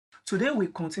Today we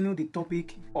continue the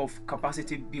topic of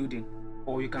capacity building,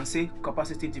 or you can say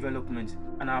capacity development,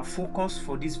 and our focus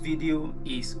for this video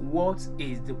is what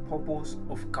is the purpose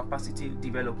of capacity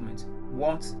development?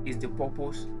 What is the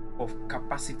purpose of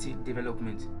capacity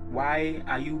development? Why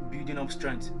are you building up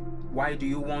strength? Why do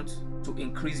you want to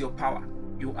increase your power?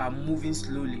 You are moving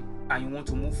slowly and you want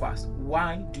to move fast.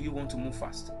 Why do you want to move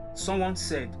fast? Someone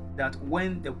said that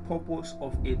when the purpose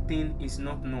of a thing is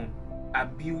not known,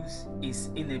 abuse is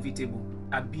inevitable.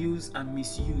 Abuse and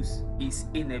misuse is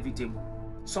inevitable.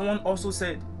 Someone also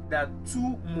said that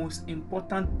two most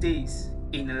important days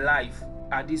in life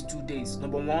are these 2 days.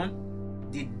 Number one,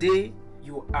 the day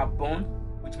you are born,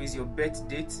 which means your birth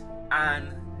date, and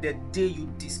the day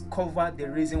you discover the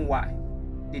reason why.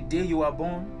 The day you are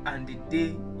born and the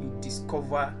day you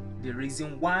discover the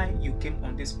reason why you came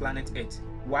on this planet Earth.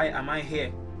 Why am I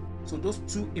here? So those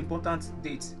two important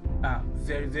dates are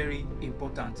very, very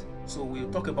important. So we'll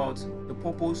talk about the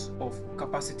purpose of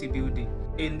capacity building.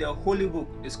 In the Holy Book,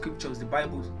 the scriptures, the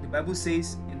Bible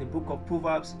says in the book of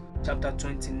Proverbs, chapter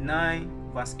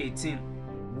 29, verse 18,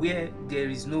 where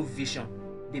there is no vision,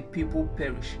 the people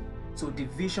perish. So the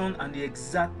vision and the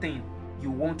exact thing you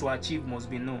want to achieve must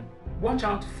be known. Watch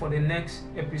out for the next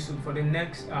episode, for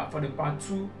the part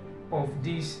 2 of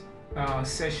this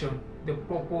session, the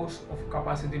purpose of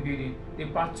capacity building. The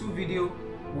part 2 video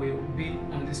will be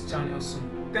on this channel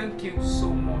soon. Thank you so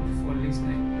much for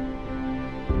listening.